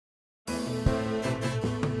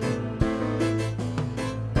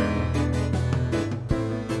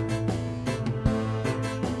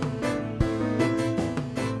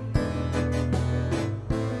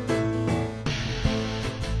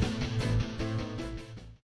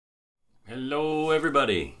Hello,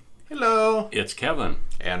 everybody. Hello. It's Kevin.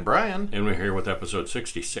 And Brian. And we're here with episode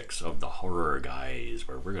 66 of The Horror Guys,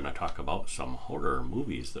 where we're going to talk about some horror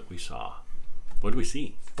movies that we saw. What did we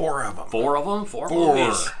see? 4 of them. 4 of them? 4 Four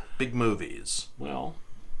movies? big movies. Well,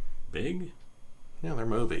 big? Yeah, they're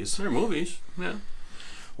movies. They're movies, yeah.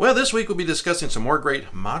 Well, this week we'll be discussing some more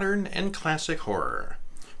great modern and classic horror.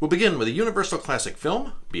 We'll begin with a Universal classic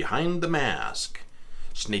film, Behind the Mask.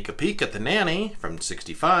 Sneak a peek at The Nanny from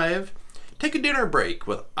 '65. Take a dinner break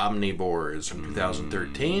with Omnivores from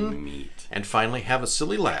 2013. Meat. And finally have a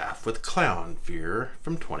silly laugh with Clown Fear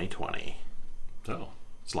from 2020. So,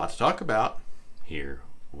 It's a lot to talk about. here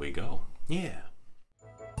we go. Yeah.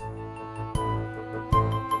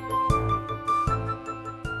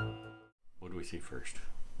 What did we see first?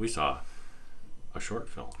 We saw a short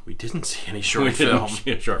film. We didn't see any We short didn't film. see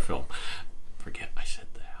a short film. Forget I said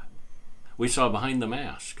that. We saw Behind the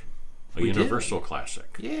Mask, a We did. Universal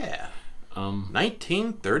classic. Yeah.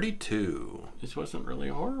 1932. This wasn't really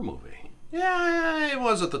a horror movie. Yeah, it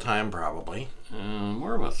was at the time, probably.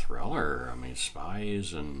 More of a thriller. I mean,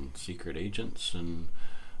 spies and secret agents and,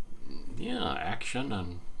 yeah, action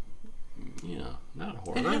and, yeah, not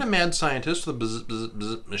horror. It had a mad scientist with a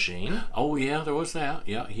bzz machine. Oh, yeah, there was that.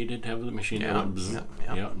 Yeah, he did have the machine that went bzz,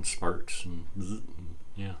 yeah. and sparks and bzz, and,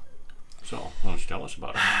 yeah. So, why don't you tell us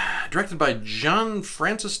about it? Directed by John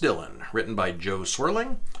Francis Dillon. Written by Joe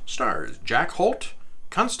Swerling. Stars Jack Holt,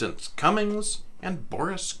 Constance Cummings, and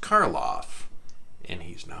Boris Karloff. And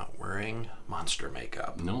he's not wearing monster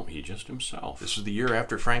makeup. No, he just himself. This was the year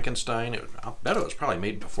after Frankenstein. I'll bet it was probably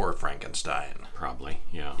made before Frankenstein. Probably,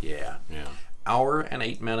 yeah. Yeah. Yeah. Hour and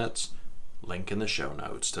 8 minutes. Link in the show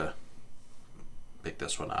notes to pick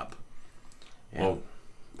this one up. And Well,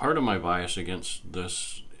 part of my bias against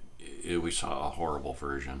this, we saw a horrible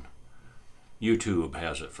version. YouTube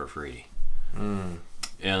has it for free.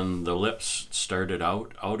 And the lips started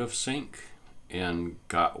out of sync and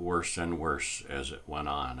got worse and worse as it went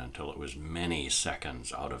on until it was many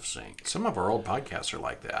seconds out of sync. some of our old podcasts are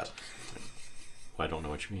like that. I don't know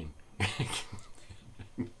what you mean.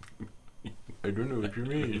 I don't know what you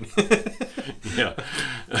mean. Yeah.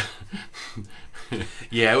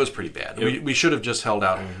 Yeah, it was pretty bad. We should have just held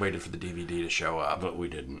out and waited for the DVD to show up. But we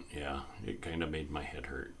didn't, yeah. It kind of made my head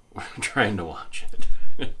hurt trying to watch it.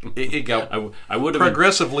 It got I would have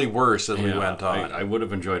progressively worse as we went on. I would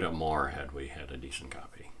have enjoyed it more had we had a decent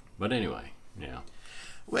copy. But anyway, yeah.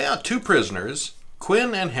 Well, 2 prisoners,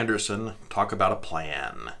 Quinn and Henderson, talk about a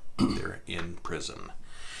plan. They're in prison.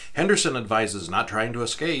 Henderson advises not trying to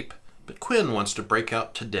escape, but Quinn wants to break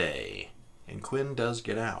out today. And Quinn does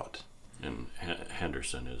get out. And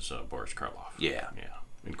Henderson is Boris Karloff. Yeah. Yeah.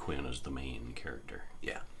 And Quinn is the main character.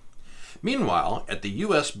 Yeah. Meanwhile, at the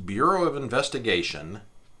U.S. Bureau of Investigation,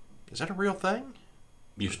 is that a real thing?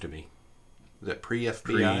 Used to be. Is that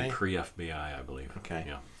pre-FBI? Pre-FBI, I believe. Okay.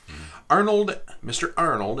 Yeah. Mr.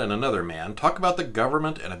 Arnold and another man talk about the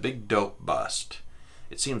government and a big dope bust.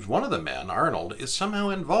 It seems one of the men, Arnold, is somehow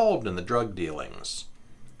involved in the drug dealings.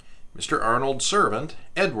 Mr. Arnold's servant,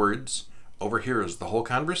 Edwards, overhears the whole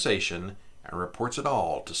conversation and reports it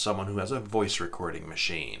all to someone who has a voice recording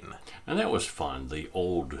machine. And that was fun, the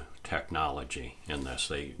old technology in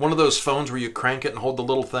this. One of those phones where you crank it and hold the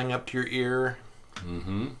little thing up to your ear.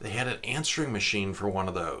 Mm-hmm. They had an answering machine for one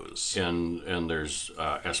of those. And there's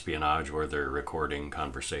espionage where they're recording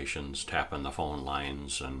conversations, tapping the phone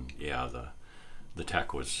lines, and yeah, the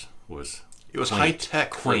tech was It was quaint, high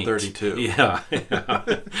tech for quaint. 32. Yeah,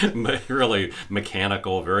 yeah. But really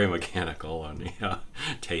mechanical, very mechanical, and yeah,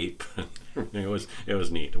 tape. It was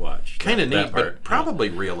neat to watch. Kind of that neat, part, but probably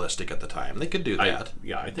realistic at the time. They could do that.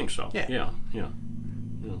 I think so. Yeah. Yeah.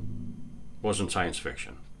 Wasn't science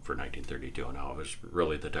fiction for 1932. No, it was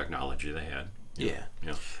really the technology they had. Yeah.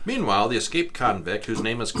 Yeah. Meanwhile, the escaped convict, whose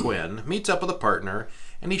name is Quinn, meets up with a partner,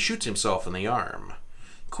 and he shoots himself in the arm.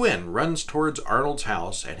 Quinn runs towards Arnold's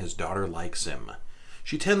house, and his daughter likes him.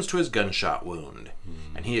 She tends to his gunshot wound,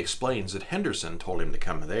 and he explains that Henderson told him to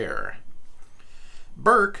come there.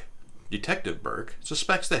 Burke, Detective Burke,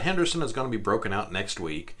 suspects that Henderson is going to be broken out next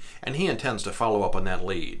week, and he intends to follow up on that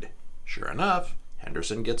lead. Sure enough,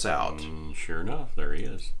 Henderson gets out. Sure enough, there he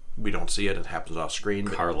is. We don't see it, it happens off screen,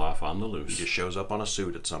 but Karloff on the he loose. just shows up on a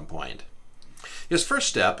suit at some point. His first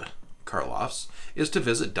step, Karloff's, is to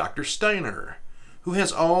visit Dr. Steiner, who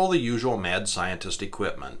has all the usual mad scientist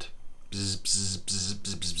equipment. Bzz, bzz, bzz,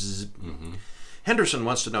 bzz, bzz, bzz. Henderson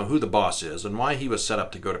wants to know who the boss is and why he was set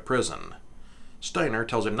up to go to prison. Steiner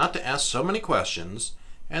tells him not to ask so many questions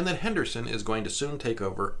and that Henderson is going to soon take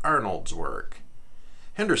over Arnold's work.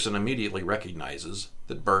 Henderson immediately recognizes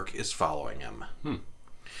that Burke is following him.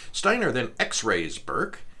 Steiner then x-rays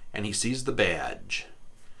Burke and he sees the badge.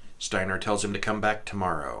 Steiner tells him to come back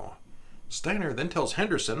tomorrow. Steiner then tells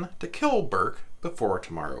Henderson to kill Burke before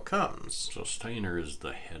tomorrow comes. So Steiner is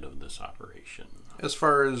the head of this operation. As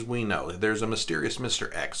far as we know, there's a mysterious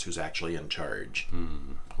Mr. X who's actually in charge.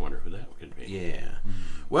 I wonder who that could be. Yeah.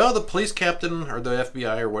 Well, the police captain, or the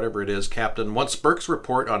FBI, or whatever it is, captain, wants Burke's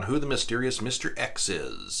report on who the mysterious Mr. X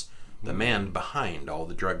is, the man behind all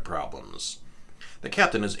the drug problems. The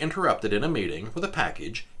captain is interrupted in a meeting with a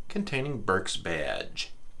package containing Burke's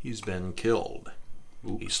badge. He's been killed.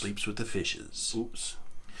 Oops. He sleeps with the fishes. Oops.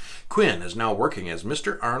 Quinn is now working as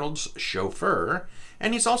Mr. Arnold's chauffeur,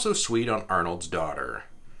 and he's also sweet on Arnold's daughter.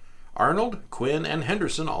 Arnold, Quinn, and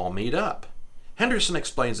Henderson all meet up. Henderson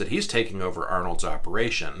explains that he's taking over Arnold's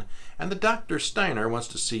operation, and that Dr. Steiner wants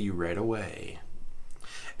to see you right away.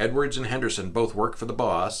 Edwards and Henderson both work for the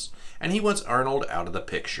boss, and he wants Arnold out of the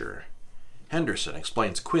picture. Henderson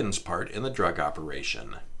explains Quinn's part in the drug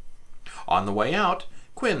operation. On the way out,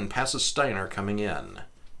 Quinn passes Steiner coming in.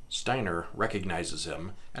 Steiner recognizes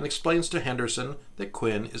him and explains to Henderson that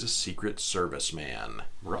Quinn is a Secret Service man.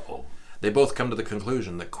 Uh-oh. They both come to the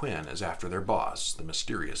conclusion that Quinn is after their boss, the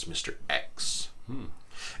mysterious Mr. X.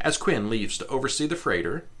 As Quinn leaves to oversee the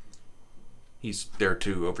freighter, he's there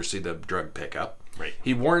to oversee the drug pickup, Right.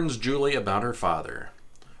 he warns Julie about her father.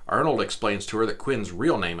 Arnold explains to her that Quinn's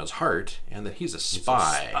real name is Hart and that he's a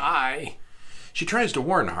spy. He's a spy. She tries to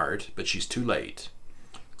warn Hart, but she's too late.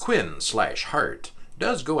 Quinn/Hart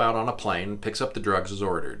does go out on a plane and picks up the drugs as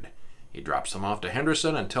ordered. He drops them off to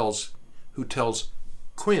Henderson and tells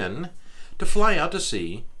Quinn to fly out to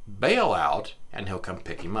sea, bail out, and he'll come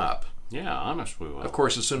pick him up. Yeah, honest we will. Of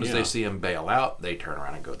course, as soon as they see him bail out, they turn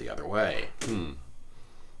around and go the other way.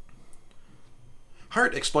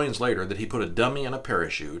 Hart explains later that he put a dummy in a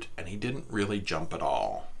parachute and he didn't really jump at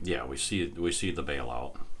all. Yeah, we see the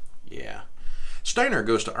bailout. Yeah. Steiner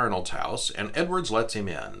goes to Arnold's house and Edwards lets him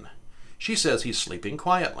in. She says he's sleeping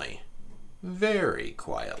quietly. Very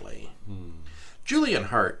quietly. Julie and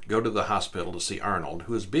Hart go to the hospital to see Arnold,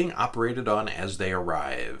 who is being operated on as they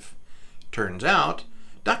arrive. Turns out,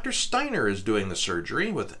 Dr. Steiner is doing the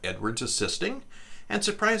surgery with Edwards assisting, and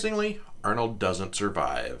surprisingly, Arnold doesn't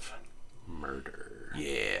survive. Murder.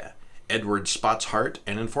 Yeah. Edwards spots Hart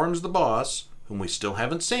and informs the boss, whom we still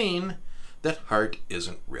haven't seen, that Hart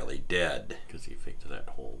isn't really dead. Because he faked that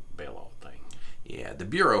whole bailout thing. Yeah, the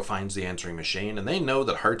Bureau finds the answering machine, and they know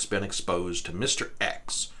that Hart's been exposed to Mr.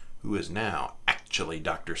 X, who is now actually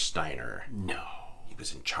Dr. Steiner. No. He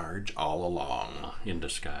was in charge all along. In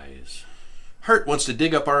disguise. Hart wants to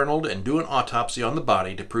dig up Arnold and do an autopsy on the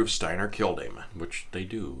body to prove Steiner killed him. Which they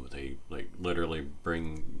do. They literally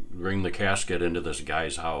bring the casket into this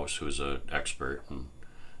guy's house who's an expert and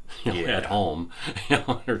at home.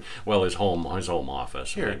 Well, his home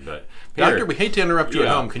office. Here, right? But Doctor, we hate to interrupt you at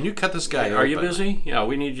home. Can you cut this guy open? Are you busy? Yeah,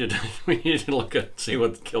 we need you to look at see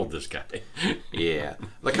what killed this guy. Yeah.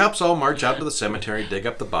 The cops all march out to the cemetery, dig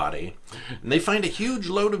up the body, and they find a huge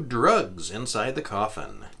load of drugs inside the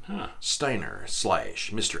coffin.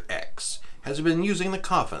 Steiner/Mr. X has been using the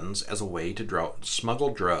coffins as a way to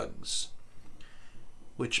smuggle drugs,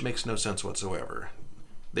 which makes no sense whatsoever.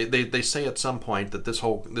 They say at some point that this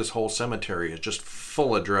whole cemetery is just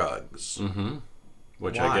full of drugs.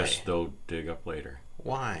 Which Why? I guess they'll dig up later.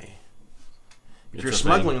 Why? If It's you're a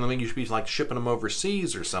smuggling them, you should be like shipping them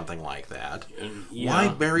overseas or something like that. Yeah, Why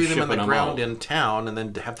bury them in the shipping ground out. in town and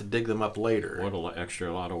then have to dig them up later? What a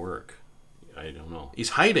extra lot of work. I don't know. He's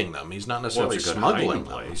hiding them. He's not necessarily it's a good smuggling hiding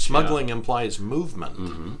them. place, Smuggling implies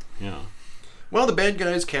movement. Yeah. Well, the bad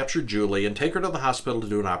guys capture Julie and take her to the hospital to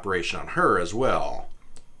do an operation on her as well.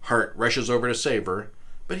 Hart rushes over to save her,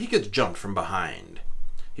 but he gets jumped from behind.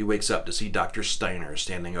 He wakes up to see Dr. Steiner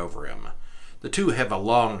standing over him. The two have a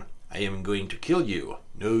long, "I am going to kill you,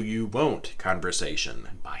 no you won't" conversation.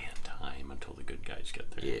 Buying time until the good guys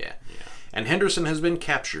get there. Yeah. And Henderson has been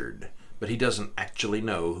captured, but he doesn't actually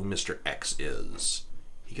know who Mr. X is.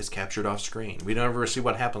 He gets captured off screen. We don't ever see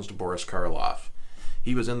what happens to Boris Karloff.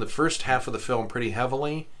 He was in the first half of the film pretty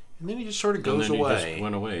heavily, and then he just sort of goes and then away. He just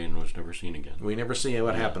went away and was never seen again. We never see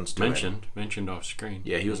what happens to him. Mentioned off screen.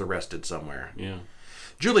 Yeah, he was arrested somewhere. Yeah.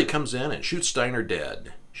 Julie comes in and shoots Steiner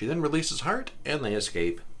dead. She then releases Hart, and they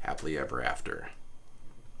escape happily ever after.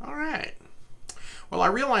 All right. Well, I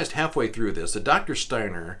realized halfway through this that Dr.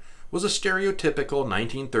 Steiner was a stereotypical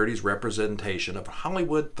 1930s representation of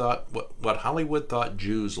what Hollywood thought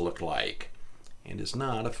Jews looked like, and is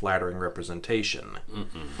not a flattering representation,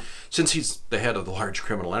 since he's the head of the large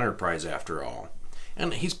criminal enterprise after all.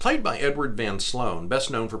 And he's played by Edward Van Sloan, best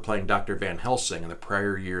known for playing Dr. Van Helsing in the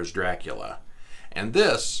prior year's Dracula. And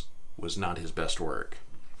this was not his best work.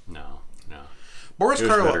 No. Boris He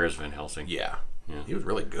was Karloff. better as Van Helsing. Yeah. Yeah. He was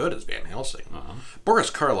really good as Van Helsing. Uh-huh.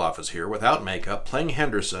 Boris Karloff is here without makeup, playing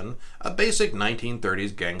Henderson, a basic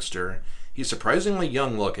 1930s gangster. He's surprisingly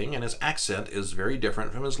young-looking, and his accent is very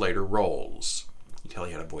different from his later roles. You tell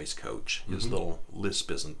he had a voice coach. His little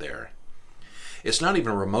lisp isn't there. It's not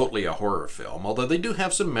even remotely a horror film, although they do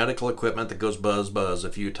have some medical equipment that goes buzz-buzz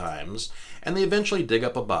a few times, and they eventually dig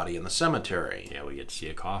up a body in the cemetery. Yeah, we get to see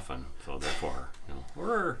a coffin, so therefore,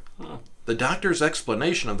 horror. The doctor's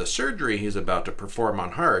explanation of the surgery he's about to perform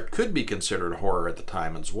on Hart could be considered horror at the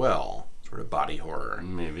time as well. Sort of body horror.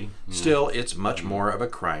 Maybe. Yeah. Still, it's much more of a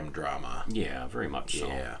crime drama. Yeah, very much so.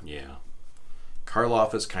 Yeah.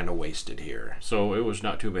 Karloff is kind of wasted here. So it was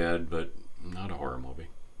not too bad, but not a horror movie.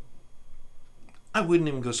 I wouldn't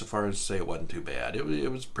even go so far as to say it wasn't too bad.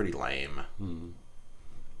 It was pretty lame.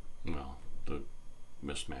 Well, the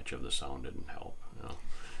mismatch of the sound didn't help.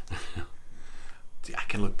 See, I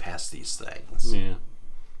can look past these things. Yeah.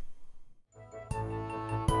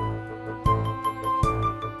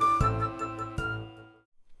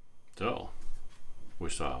 So, we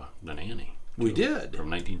saw The Nanny. We did. From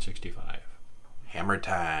 1965. Hammer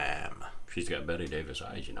time. She's got Betty Davis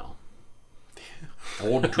eyes,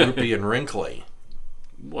 Old, droopy, and wrinkly.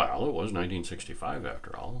 Well, it was 1965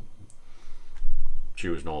 after all. She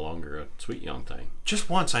was no longer a sweet young thing. Just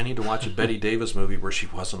once, I need to watch a Betty Davis movie where she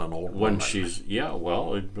wasn't an old woman. When she's,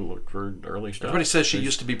 look for early stuff. Everybody says she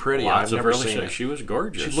used to be pretty. Lots I've of never early seen stuff. it. She was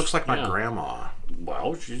gorgeous. She looks like my grandma.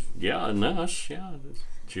 Well, she's, in this,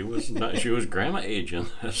 She was not, she was grandma age in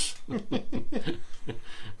this.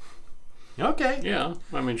 Okay. Yeah,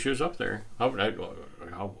 I mean, she was up there.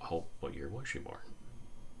 What year was she born?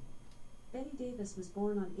 Betty Davis was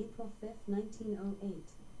born on April 5th, 1908.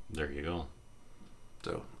 There you go.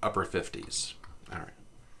 So, upper 50s. All right.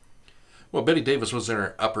 Well, Betty Davis was in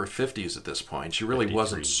her upper 50s at this point. She really 53.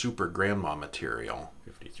 wasn't super grandma material.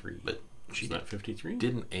 53. But she Isn't that 53?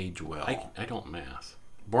 didn't age well. I don't math.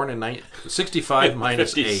 Born in 65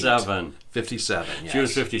 minus 57. 8. 57, yes. She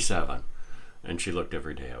was 57. And she looked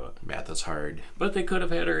every day of it. Math is hard. But they could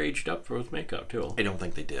have had her aged up with makeup, too. I don't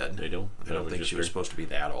think they did. They don't? I don't think she was supposed to be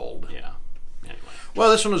that old. Yeah. Anyway.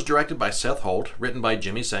 Well, this one was directed by Seth Holt, written by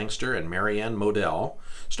Jimmy Sangster and Marianne Modell.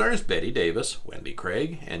 Stars Betty Davis, Wendy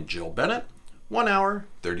Craig, and Jill Bennett. 1 hour,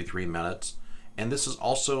 33 minutes. And this is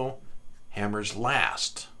also Hammer's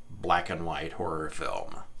last black and white horror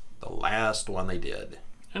film. The last one they did.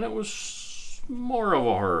 And it was more of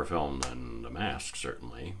a horror film than The Mask,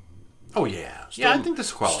 certainly. Oh, yeah. Still, I think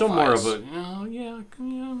this qualifies. Still more of a,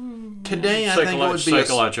 Today, I think it would be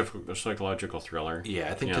a psychological thriller.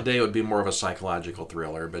 Yeah, I think today it would be more of a psychological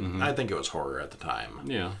thriller, but I think it was horror at the time.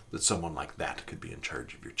 Yeah. That someone like that could be in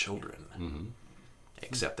charge of your children.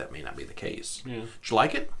 Except that may not be the case. Yeah. Did you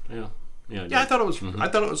like it? Yeah. Yeah, I thought it was. I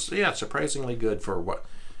thought it was. Yeah, surprisingly good for what.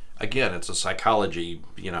 Again, it's a psychology,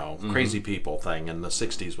 crazy people thing in the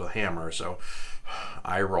 '60s with Hammer. So,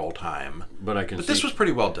 eye roll time. But this was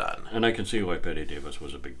pretty well done. And I can see why Betty Davis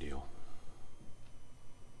was a big deal.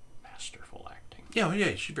 Masterful acting. Yeah,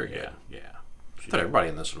 she's very good. Yeah. I thought everybody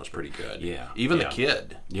in this one was pretty good. Yeah. Even the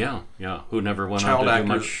kid. Yeah. Who never went Child on to actor.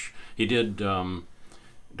 do much. He did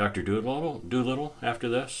Dr. Doolittle after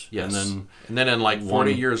this. Yes. And then in like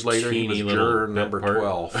 40 years later, he was juror number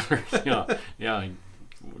 12. Yeah. I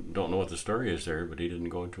don't know what the story is there, but he didn't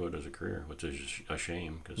go into it as a career, which is a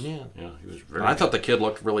shame. Cause, he was very I thought the kid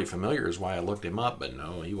looked really familiar is why I looked him up, but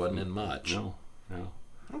no, he wasn't in much. No.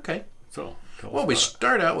 Okay. So, well, we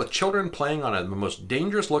start out with children playing on the most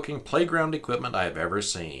dangerous looking playground equipment I have ever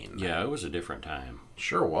seen. Yeah, it was a different time.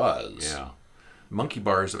 Sure was. Yeah. Monkey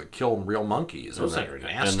bars that would kill real monkeys. And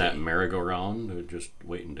that merry-go-round, just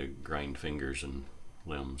waiting to grind fingers and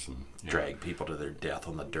limbs and drag people to their death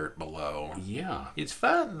on the dirt below. Yeah. It's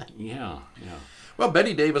fun. Yeah. Well,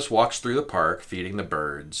 Betty Davis walks through the park feeding the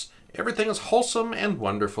birds. Everything is wholesome and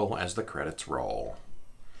wonderful as the credits roll.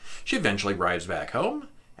 She eventually arrives back home,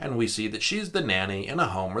 and we see that she's the nanny in a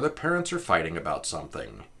home where the parents are fighting about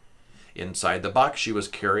something. Inside the box she was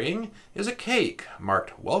carrying is a cake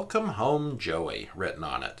marked "Welcome Home, Joey" written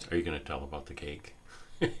on it. Are you going to tell about the cake?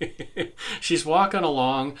 She's walking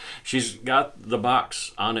along. She's got the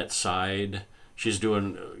box on its side. She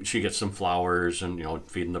gets some flowers and,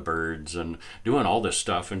 feeding the birds and doing all this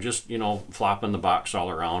stuff and just, flopping the box all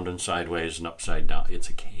around and sideways and upside down. It's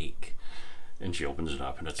a cake. And she opens it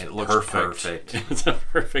up and it looks perfect. It's a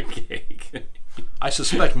perfect cake. I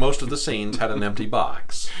suspect most of the scenes had an empty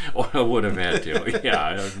box. Well, it would have had to.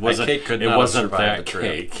 Yeah, it wasn't. That cake could not have survived that the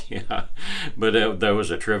trip. cake. Yeah, but there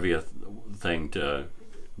was a trivia thing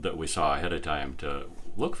that we saw ahead of time to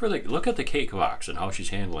look at the cake box and how she's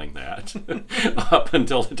handling that up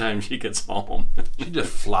until the time she gets home. She's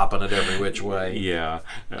just flopping it every which way. Yeah,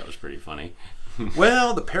 that was pretty funny.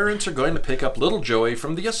 Well, the parents are going to pick up little Joey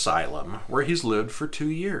from the asylum where he's lived for 2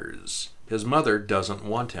 years. His mother doesn't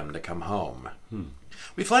want him to come home.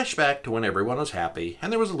 We flash back to when everyone was happy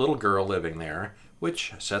and there was a little girl living there,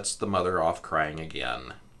 which sets the mother off crying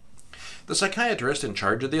again. The psychiatrist in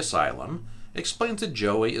charge of the asylum explains that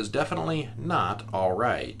Joey is definitely not all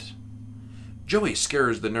right. Joey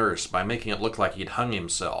scares the nurse by making it look like he'd hung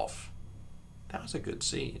himself. That was a good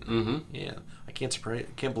scene. Mm-hmm. Yeah, I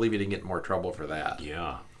can't believe he didn't get in more trouble for that.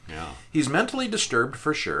 Yeah. He's mentally disturbed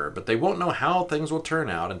for sure, but they won't know how things will turn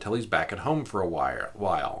out until he's back at home for a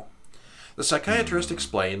while. The psychiatrist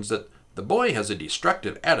explains that the boy has a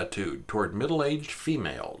destructive attitude toward middle-aged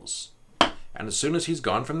females. And as soon as he's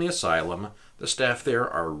gone from the asylum, the staff there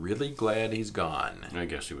are really glad he's gone. I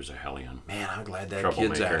guess he was a hellion. Man, I'm glad that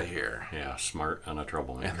kid's out of here. Yeah, smart and a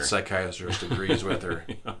troublemaker. And the psychiatrist agrees with her.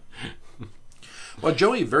 Yeah. Well,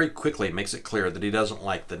 Joey very quickly makes it clear that he doesn't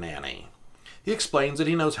like the nanny. He explains that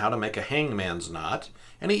he knows how to make a hangman's knot,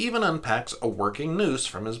 and he even unpacks a working noose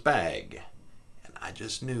from his bag. And I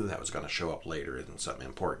just knew that was going to show up later in something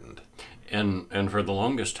important. And for the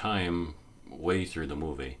longest time, way through the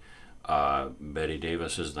movie, Betty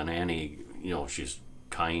Davis is the nanny. You know, she's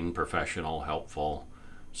kind, professional, helpful,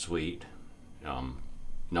 sweet.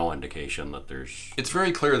 No indication that there's... It's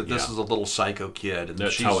very clear that this is a little psycho kid, and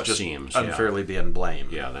that's she's how it just seems, unfairly being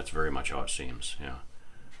blamed. Yeah, that's very much how it seems, yeah.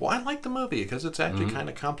 Well, I like the movie because it's actually kind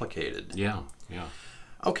of complicated. Yeah.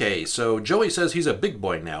 Okay, so Joey says he's a big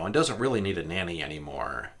boy now and doesn't really need a nanny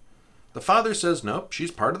anymore. The father says nope, she's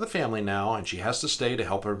part of the family now, and she has to stay to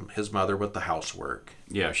help his mother with the housework.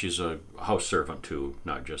 Yeah, she's a house servant too,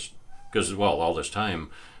 not just... Because, well, all this time,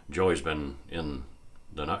 Joey's been in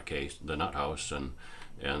the nut house,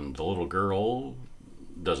 and the little girl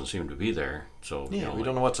doesn't seem to be there. So yeah, we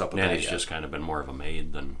don't know what's up with that Nanny's yet. just kind of been more of a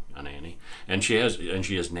maid than a nanny, and she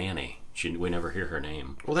is Nanny. We never hear her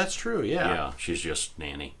name. Well, that's true. Yeah, she's just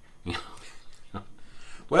Nanny.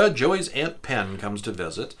 Well, Joey's Aunt Pen comes to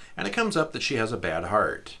visit, and it comes up that she has a bad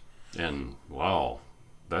heart. And wow,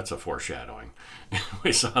 that's a foreshadowing.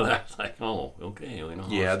 We saw that, like, oh, okay, we know.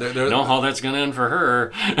 Yeah, know how that's going to end for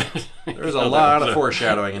her. There's a lot of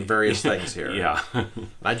foreshadowing in various things here. Yeah.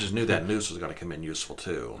 I just knew that noose was going to come in useful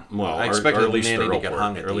too. Well, I expected or at least the the nanny rope to get work,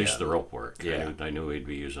 hung at or the at least end. the rope work. Yeah. I knew he'd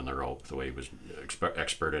be using the rope the way he was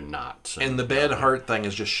expert in knots. And the bad heart thing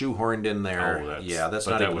is just shoehorned in there. Oh, that's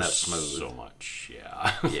not even that smooth. So much,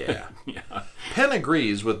 yeah. Yeah. Yeah. Penn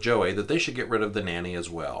agrees with Joey that they should get rid of the nanny as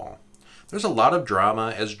well. There's a lot of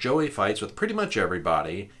drama as Joey fights with pretty much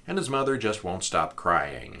everybody, and his mother just won't stop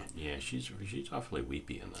crying. Yeah, she's awfully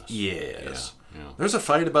weepy in this. Yes. Yeah. There's a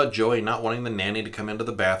fight about Joey not wanting the nanny to come into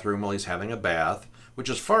the bathroom while he's having a bath, which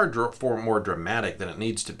is far more dramatic than it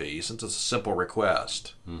needs to be, since it's a simple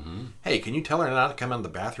request. Mm-hmm. Hey, can you tell her not to come in the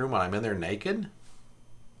bathroom when I'm in there naked?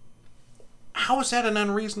 How is that an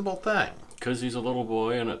unreasonable thing? Because he's a little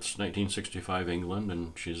boy, and it's 1965 England,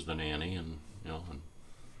 and she's the nanny, and and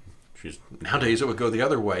she's... Nowadays it would go the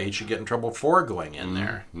other way. He should get in trouble for going in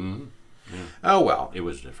there. Mm-hmm. Yeah. Oh well. It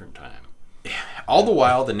was a different time. All the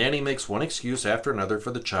while, the nanny makes one excuse after another for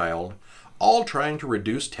the child, all trying to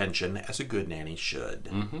reduce tension as a good nanny should.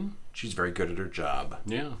 Mm-hmm. She's very good at her job.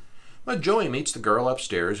 Yeah. But Joey meets the girl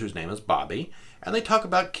upstairs, whose name is Bobby, and they talk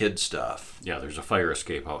about kid stuff. Yeah, there's a fire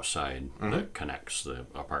escape outside that connects the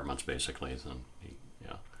apartments, basically. And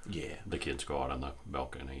the kids go out on the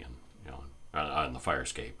balcony and on the fire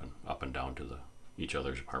escape and up and down to each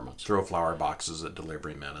other's apartments. Throw flower boxes at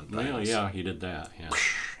delivery men and things. Yeah, he did that. Yeah.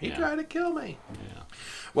 He tried to kill me. Yeah.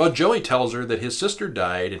 Well, Joey tells her that his sister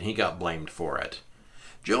died and he got blamed for it.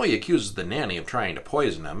 Joey accuses the nanny of trying to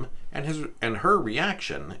poison him, and her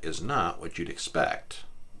reaction is not what you'd expect.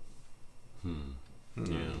 Yeah.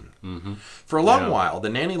 Mm-hmm. For a long while, the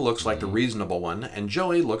nanny looks like the reasonable one, and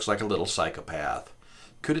Joey looks like a little psychopath.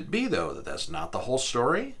 Could it be, though, that that's not the whole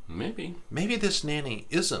story? Maybe. Maybe this nanny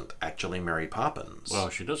isn't actually Mary Poppins. Well,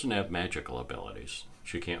 she doesn't have magical abilities.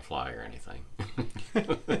 She can't fly or anything.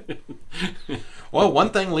 Well,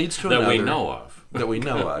 one thing leads to another. That we know of. That we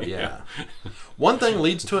know of, yeah. One thing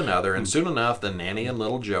leads to another, and soon enough, the nanny and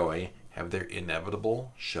little Joey have their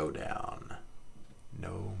inevitable showdown.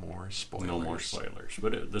 No more spoilers. No more spoilers.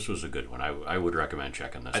 But this was a good one. I would recommend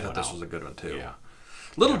checking this one out. I thought this was a good one, too. Yeah.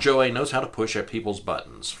 Little Joey knows how to push at people's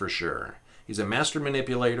buttons, for sure. He's a master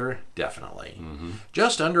manipulator, definitely. Mm-hmm.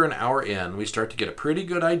 Just under an hour in, we start to get a pretty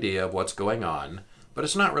good idea of what's going on, but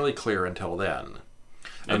it's not really clear until then.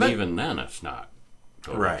 And even then, it's not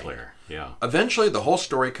totally Right. clear. Yeah. Eventually, the whole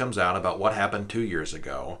story comes out about what happened 2 years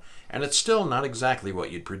ago, and it's still not exactly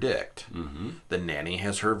what you'd predict. The nanny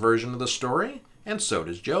has her version of the story, and so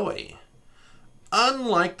does Joey.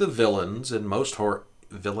 Unlike the villains in most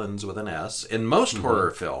villains with an S in most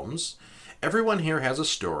horror films, everyone here has a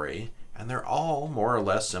story, and they're all more or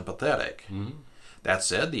less sympathetic. That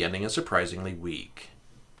said, the ending is surprisingly weak.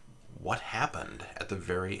 What happened at the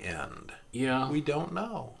very end? Yeah. We don't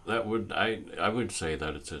know. That would I would say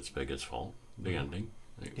that it's its biggest fault, the ending.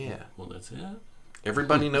 Yeah. Well, that's it.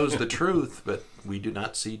 Everybody knows the truth, but we do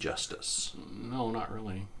not see justice. No, not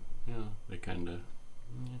really. Yeah, they kind of.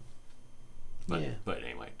 Yeah. But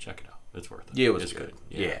anyway, check it out. It's worth it. Yeah, it was it's good.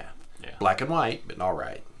 Yeah. Black and white, but all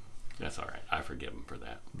right. That's all right. I forgive him for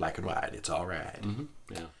that. Black and white, it's all right.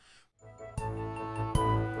 Yeah.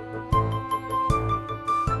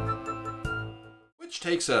 Which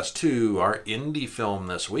takes us to our indie film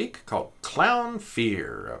this week called Clown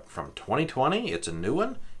Fear from 2020. It's a new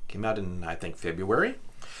one. Came out in, I think, February.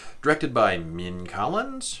 Directed by Min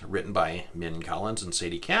Collins. Written by Min Collins and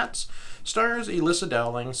Sadie Katz. Stars Elissa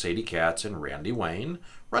Dowling, Sadie Katz, and Randy Wayne.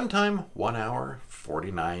 Runtime 1 hour,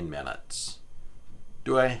 49 minutes.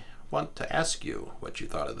 Do I want to ask you what you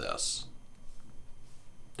thought of this?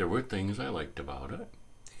 There were things I liked about it.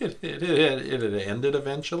 It ended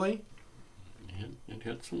eventually? It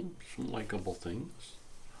had some likable things.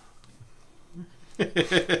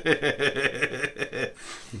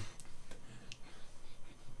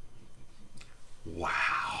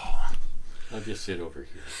 Wow. I'll just sit over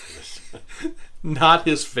here for this. Not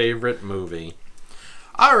his favorite movie.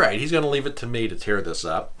 All right, he's going to leave it to me to tear this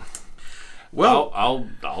up. Well,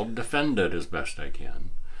 I'll defend it as best I can.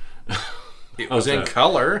 It was in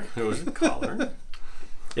color. It was in color.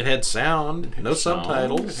 It had sound. It had no sound.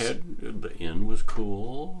 subtitles. The inn was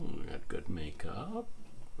cool. It had good makeup.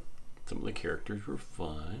 Some of the characters were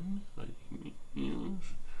fun.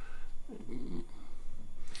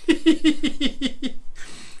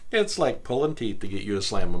 It's like pulling teeth to get you to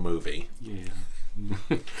slam a movie. Yeah.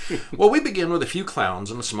 Well, we begin with a few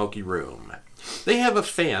clowns in a smoky room. They have a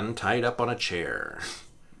fan tied up on a chair.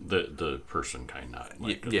 The person kind, not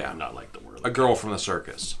like not like the world. A girl from the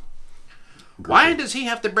circus. Why does he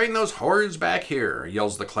have to bring those whores back here?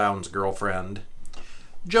 Yells the clown's girlfriend.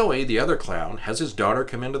 Joey, the other clown, has his daughter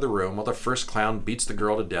come into the room while the first clown beats the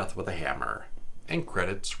girl to death with a hammer. And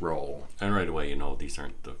credits roll. And right away, these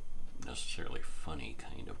aren't the necessarily funny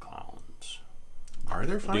kind of clowns. Are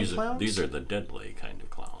there funny clowns? These are the deadly kind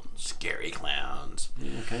of clowns. Scary clowns.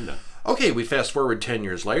 Yeah, kind of. Okay, we fast forward 10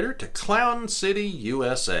 years later to Clown City,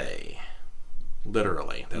 USA.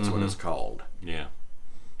 Literally, that's what it's called. Yeah.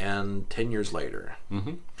 And 10 years later,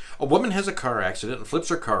 a woman has a car accident and flips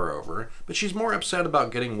her car over, but she's more upset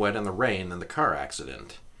about getting wet in the rain than the car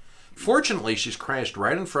accident. Fortunately, she's crashed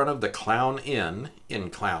right in front of the Clown Inn in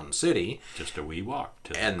Clown City. Just a wee walk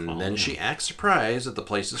to the And Clown then Inn. she acts surprised that the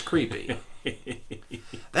place is creepy.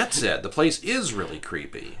 That said, the place is really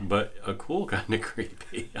creepy. But a cool kind of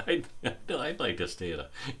creepy. I'd like to stay at an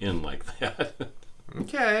inn like that.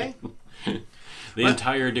 Okay. The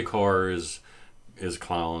entire decor is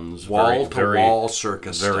clowns. Wall-to-wall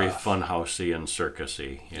circus very stuff. funhousey and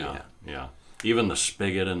circusy. Yeah. Even the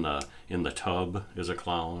spigot in the tub is a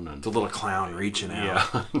clown, and The little clown reaching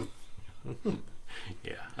out. yeah,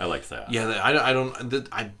 yeah, I like that. Yeah,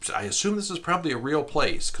 I assume this is probably a real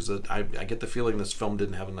place because I get the feeling this film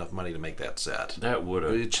didn't have enough money to make that set. That would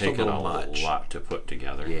have It's taken a a little much. lot to put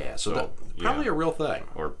together. Yeah, so that probably a real thing.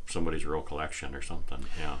 Or somebody's real collection or something.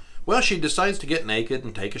 Yeah. Well, she decides to get naked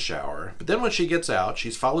and take a shower, but then when she gets out,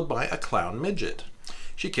 she's followed by a clown midget.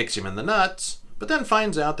 She kicks him in the nuts, but then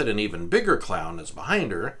finds out that an even bigger clown is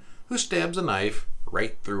behind her, who stabs a knife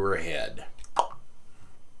right through her head.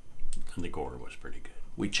 And the gore was pretty good.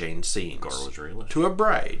 We change scenes Gore was realistic. to a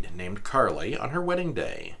bride named Carly on her wedding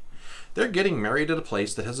day. They're getting married at a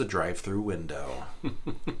place that has a drive-through window.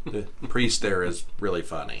 The priest there is really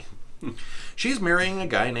funny. She's marrying a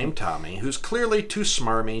guy named Tommy, who's clearly too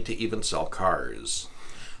smarmy to even sell cars.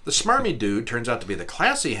 The smarmy dude turns out to be the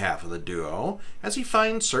classy half of the duo, as he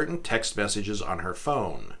finds certain text messages on her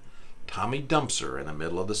phone. Tommy dumps her in the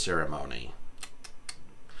middle of the ceremony.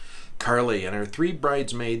 Carly and her 3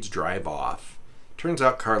 bridesmaids drive off. Turns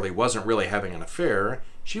out Carly wasn't really having an affair,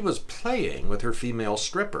 she was playing with her female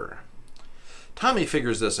stripper. Tommy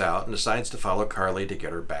figures this out and decides to follow Carly to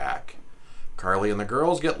get her back. Carly and the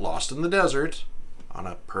girls get lost in the desert, on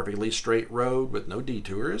a perfectly straight road with no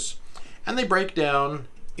detours, and they break down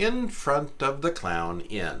in front of the Clown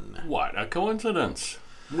Inn. What a coincidence.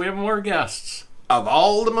 We have more guests. Of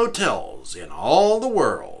all the motels in all the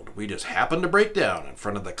world, we just happened to break down in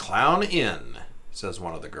front of the Clown Inn. says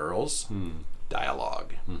one of the girls.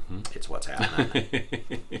 Dialogue. It's what's happening.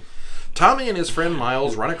 Tommy and his friend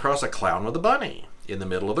Miles run across a clown with a bunny in the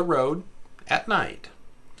middle of the road at night.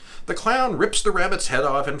 The clown rips the rabbit's head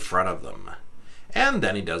off in front of them. And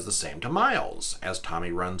then he does the same to Miles as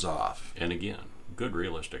Tommy runs off. And again, good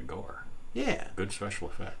realistic gore. Yeah. Good special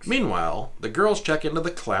effects. Meanwhile, the girls check into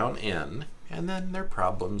the clown inn, and then their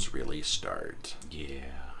problems really start. Yeah.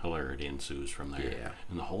 Hilarity ensues from there. Yeah.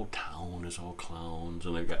 And the whole town is all clowns,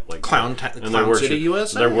 and they've got like Clown City,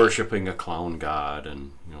 USA. They're worshiping a clown god,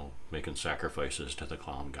 and making sacrifices to the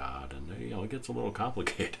clown god, and it gets a little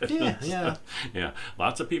complicated. Yeah. Yeah.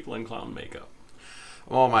 Lots of people in clown makeup.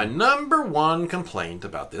 Well, my number one complaint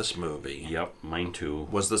about this movie. Yep, mine too.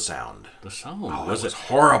 Was the sound. The sound. Oh, was it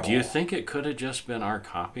horrible? Do you think it could have just been our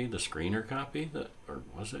copy, the screener copy, or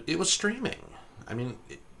was it? It was streaming. I mean.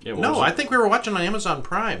 No, I think we were watching on Amazon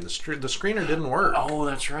Prime. The screener didn't work. Oh,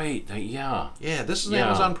 that's right. Yeah. Yeah, this is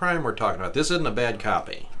Amazon Prime we're talking about. This isn't a bad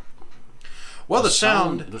copy. Well, the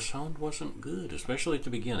sound... The sound wasn't good, especially at the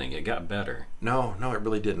beginning. It got better. No, it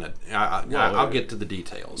really didn't. I'll get to the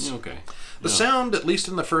details. Okay. The sound, at least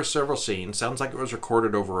in the first several scenes, sounds like it was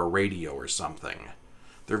recorded over a radio or something.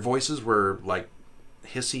 Their voices were like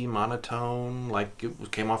hissy, monotone, like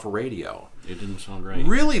it came off a radio. It didn't sound right.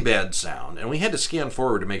 Really bad sound, and we had to scan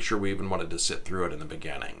forward to make sure we even wanted to sit through it in the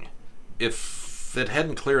beginning. If it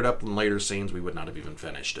hadn't cleared up in later scenes, we would not have even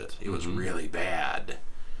finished it. It was really bad.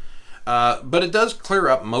 But it does clear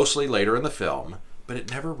up mostly later in the film, but it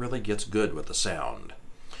never really gets good with the sound.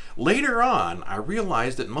 Later on, I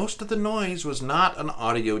realized that most of the noise was not an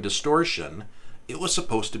audio distortion. It was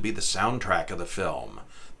supposed to be the soundtrack of the film,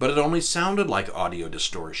 but it only sounded like audio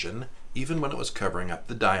distortion, even when it was covering up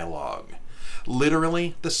the dialogue.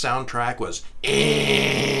 Literally, the soundtrack was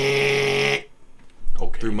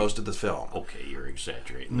through most of the film. Okay, you're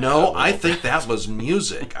exaggerating. No, I think that was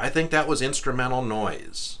music. I think that was instrumental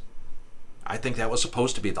noise. I think that was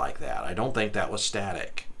supposed to be like that. I don't think that was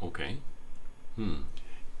static. Okay.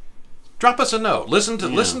 Drop us a note.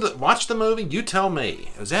 Watch the movie. You tell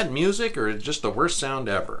me. Is that music or just the worst sound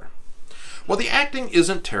ever? Well, the acting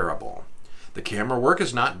isn't terrible. The camera work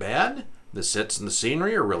is not bad. The sets and the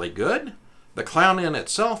scenery are really good. The clown inn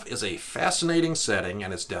itself is a fascinating setting,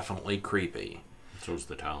 and it's definitely creepy. So's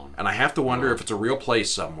the town. And I have to wonder if it's a real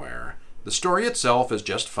place somewhere. The story itself is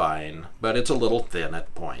just fine, but it's a little thin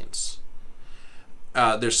at points.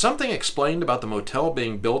 There's something explained about the motel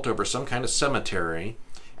being built over some kind of cemetery,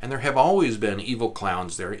 and there have always been evil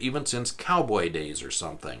clowns there, even since cowboy days or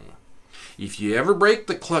something. If you ever break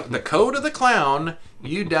the code of the clown,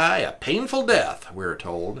 you die a painful death, we're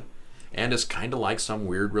told. And it's kind of like some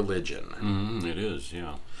weird religion. It is,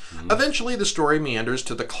 yeah. Eventually, the story meanders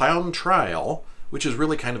to the clown trial, which is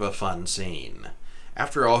really kind of a fun scene.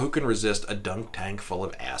 After all, who can resist a dunk tank full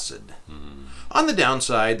of acid? On the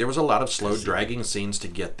downside, there was a lot of slow dragging scenes to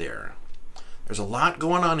get there. There's a lot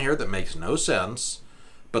going on here that makes no sense,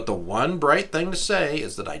 but the one bright thing to say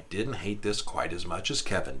is that I didn't hate this quite as much as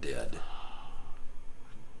Kevin did.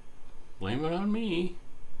 Blame it on me.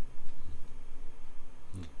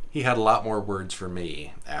 He had a lot more words for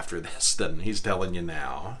me after this than he's telling you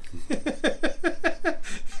now.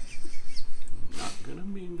 Not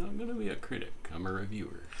gonna be a critic. I'm a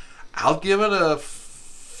reviewer. I'll give it a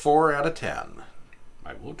 4 out of 10.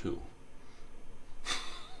 I will too.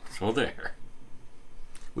 So there.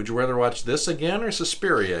 Would you rather watch this again or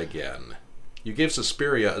Suspiria again? You gave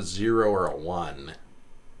Suspiria a 0 or a 1.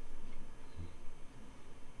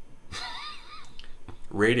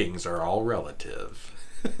 Ratings are all relative.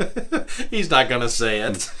 He's not going to say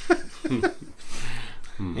it.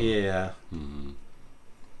 Yeah.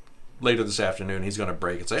 Later this afternoon, he's going to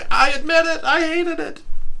break and say, I admit it, I hated it.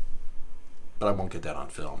 But I won't get that on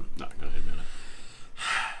film. Not going to admit it.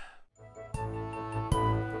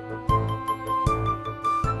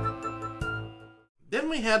 Then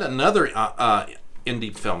we had another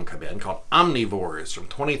indie film come in called Omnivores from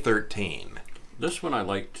 2013. This one I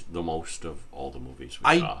liked the most of all the movies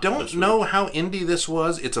we saw. I don't know how indie this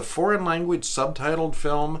was. It's a foreign language subtitled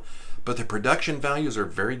film, but the production values are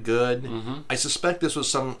very good. I suspect this was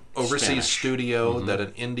some overseas Spanish studio that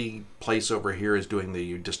an indie place over here is doing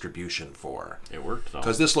the distribution for. It worked, though.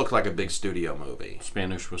 Because this looked like a big studio movie.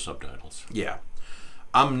 Spanish with subtitles. Yeah.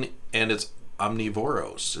 And it's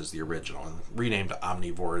Omnivores is the original, renamed to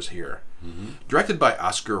Omnivores here. Directed by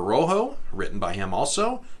Oscar Rojo, written by him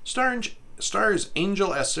also, stars Angel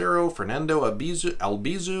Acero, Fernando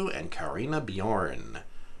Albizu, and Karina Bjorn.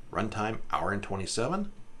 Runtime, hour and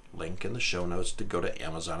 27. Link in the show notes to go to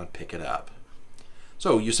Amazon and pick it up.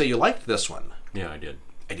 So, you say you liked this one? Yeah, I did.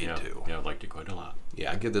 I did too. Yeah, I liked it quite a lot.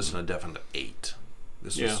 Yeah, I give this one a definite 8.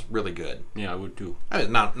 This was really good. Yeah, I would too. I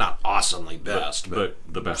mean, not awesomely best, but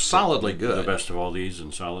the best, solidly good. The best of all these,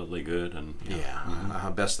 and solidly good, and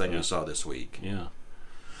best thing we saw this week. Yeah.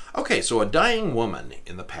 Okay, so a dying woman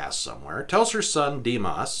in the past somewhere tells her son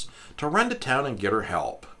Demas to run to town and get her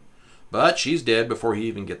help, but she's dead before he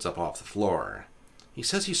even gets up off the floor. He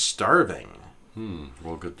says he's starving.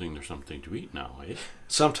 Well, good thing there's something to eat now, eh?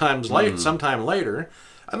 Sometime later,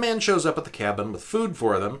 a man shows up at the cabin with food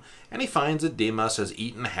for them, and he finds that Demas has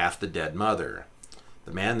eaten half the dead mother.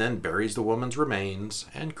 The man then buries the woman's remains,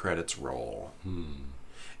 and credits roll.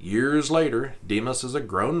 Years later, Demas is a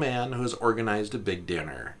grown man who has organized a big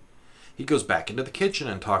dinner. He goes back into the kitchen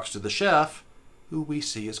and talks to the chef, who we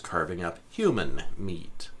see is carving up human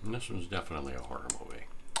meat. And this was definitely a horror movie.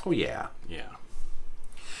 Oh, yeah. Yeah.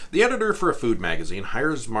 The editor for a food magazine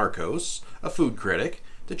hires Marcos, a food critic,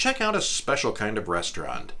 to check out a special kind of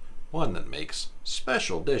restaurant, one that makes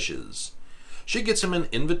special dishes. She gets him an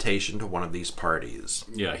invitation to one of these parties.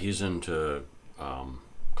 Yeah, he's into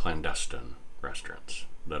clandestine restaurants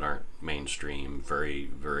that aren't mainstream, very,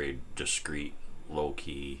 very discreet,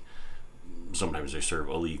 low-key. Sometimes they serve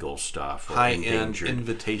illegal stuff. High-end,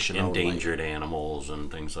 invitation only. Endangered animals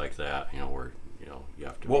and things like that, where, you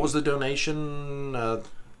have to... What was the donation?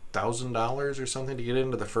 $1,000 or something to get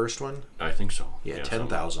into the first one? I think so. Yeah,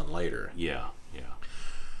 10,000 later. Yeah.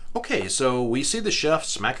 Okay, so we see the chef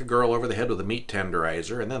smack a girl over the head with a meat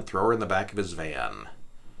tenderizer and then throw her in the back of his van.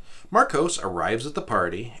 Marcos arrives at the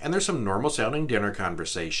party, and there's some normal-sounding dinner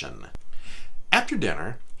conversation. After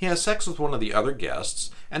dinner, he has sex with one of the other guests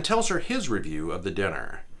and tells her his review of the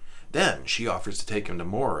dinner. Then she offers to take him to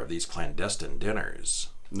more of these clandestine dinners.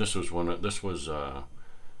 This was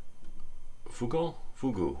fugu?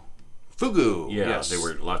 Fugu. Yeah, yes. There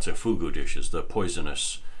were lots of fugu dishes, the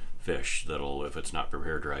poisonous fish that'll, if it's not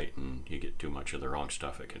prepared right and you get too much of the wrong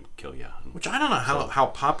stuff, it can kill you. Which I don't know how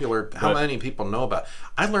popular, how many people know about.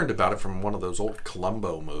 I learned about it from one of those old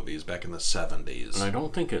Columbo movies back in the 70s. And I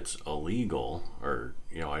don't think it's illegal, or,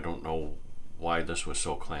 I don't know why this was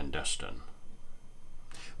so clandestine.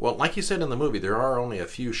 Well, like you said in the movie, there are only a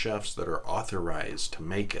few chefs that are authorized to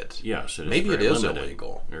make it. Yes, it is. Maybe it is limited.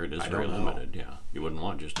 Illegal. Or it is very limited, yeah. You wouldn't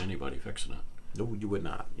want just anybody fixing it. No, you would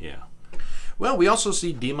not. Yeah. Well, we also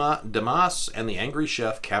see Demas and the angry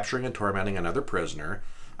chef capturing and tormenting another prisoner,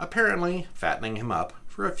 apparently fattening him up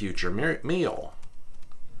for a future meal.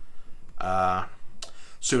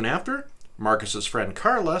 Soon after, Marcus's friend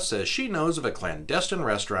Carla says she knows of a clandestine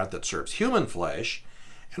restaurant that serves human flesh,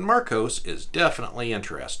 and Marcos is definitely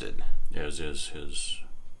interested. As is his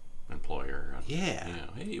employer. Yeah.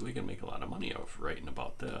 Hey, we can make a lot of money off writing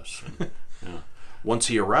about this. And, Once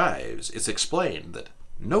he arrives, it's explained that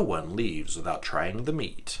no one leaves without trying the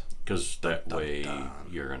meat. Because that way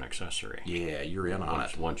you're an accessory. Yeah, you're in on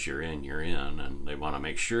it. Once you're in, and they want to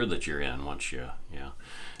make sure that you're in once you,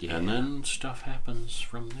 And then stuff happens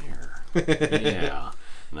from there. Yeah.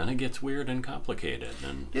 And then it gets weird and complicated.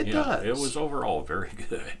 And it does. It was overall very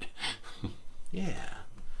good. Yeah.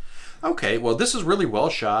 Okay, well, this is really well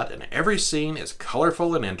shot, and every scene is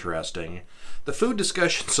colorful and interesting. The food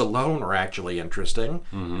discussions alone are actually interesting,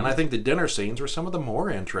 and I think the dinner scenes were some of the more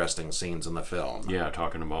interesting scenes in the film. Yeah,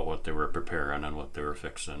 talking about what they were preparing and what they were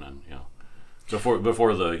fixing, and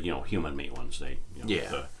before the human meat ones, they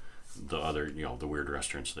the other the weird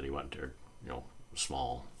restaurants that he went to,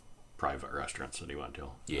 small private restaurants that he went to.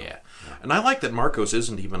 Yeah. And I like that Marcos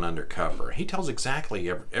isn't even undercover. He tells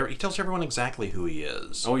everyone exactly who he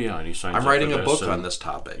is. Oh yeah, and he signs. I'm writing a book on this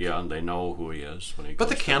topic. Yeah, and they know who he is when he. But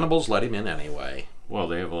the cannibals let him in anyway. Well,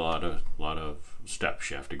 they have a lot of steps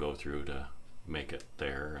you have to go through to make it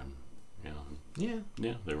there, and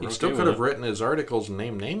Yeah. They were. He still could have written his articles and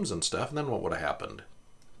named names and stuff, and then what would have happened?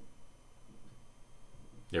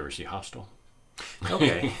 You ever see Hostel?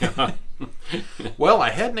 Okay. Well, I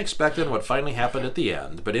hadn't expected what finally happened at the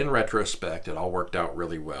end, but in retrospect, it all worked out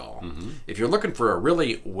really well. If you're looking for a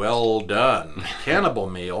really well done cannibal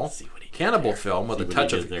film with a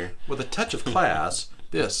touch of class,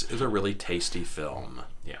 this is a really tasty film.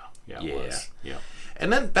 Yeah, it was. Yeah.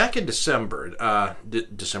 And then back in December,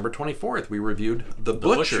 December 24th, we reviewed The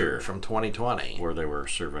Butcher from 2020, where they were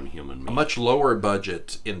serving human meat. A much lower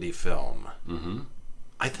budget indie film.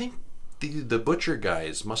 I think the Butcher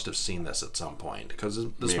guys must have seen this at some point,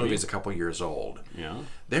 because this movie's a couple years old. Yeah.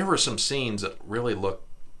 There were some scenes that really look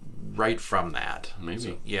right from that. Maybe.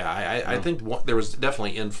 So, I think there was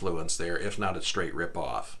definitely influence there, if not a straight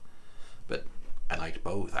rip-off. But I liked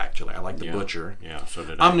both, actually. I liked The Butcher. Yeah, so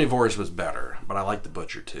did I. Omnivores was better, but I liked The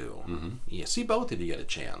Butcher, too. Yeah, see both if you get a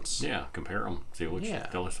chance. Yeah, compare them.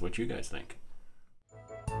 Tell us what you guys think.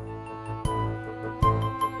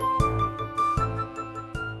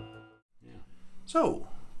 So,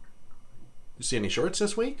 you see any shorts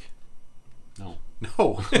this week? No.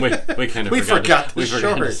 No. We kind of we forgot the we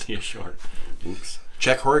forgot to short. see a short. Oops.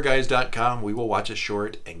 Check horrorguys.com. We will watch a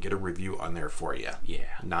short and get a review on there for you. Yeah.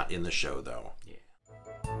 Not in the show, though. Yeah.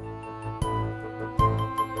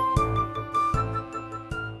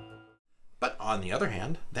 But on the other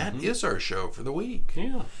hand, that is our show for the week.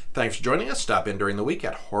 Yeah. Thanks for joining us. Stop in during the week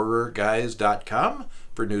at horrorguys.com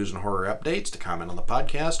for news and horror updates, to comment on the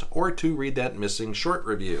podcast, or to read that missing short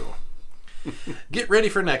review. Get ready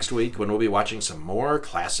for next week when we'll be watching some more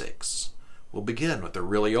classics. We'll begin with the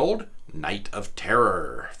really old Night of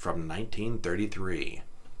Terror from 1933.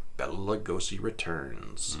 Bela Lugosi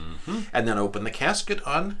returns. And then open the casket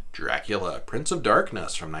on Dracula, Prince of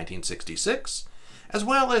Darkness from 1966, as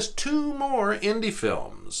well as 2 more indie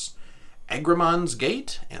films, Agramon's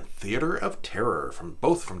Gate and Theater of Terror,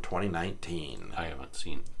 both from 2019. I haven't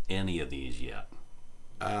seen any of these yet.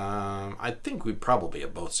 I think we probably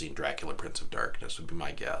have both seen Dracula, Prince of Darkness, would be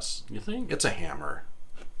my guess. You think? It's a hammer.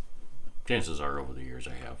 Chances are over the years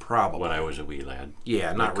I have. Probably. When I was a wee lad.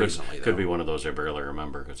 Yeah, not recently, though. Could be one of those I barely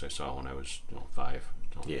remember because I saw when I was 5.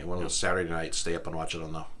 So, Yeah, one of those Saturday nights, stay up and watch it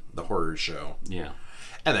on the horror show. Yeah.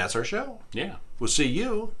 And that's our show. Yeah. We'll see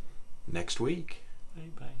you next week.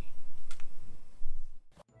 Bye-bye.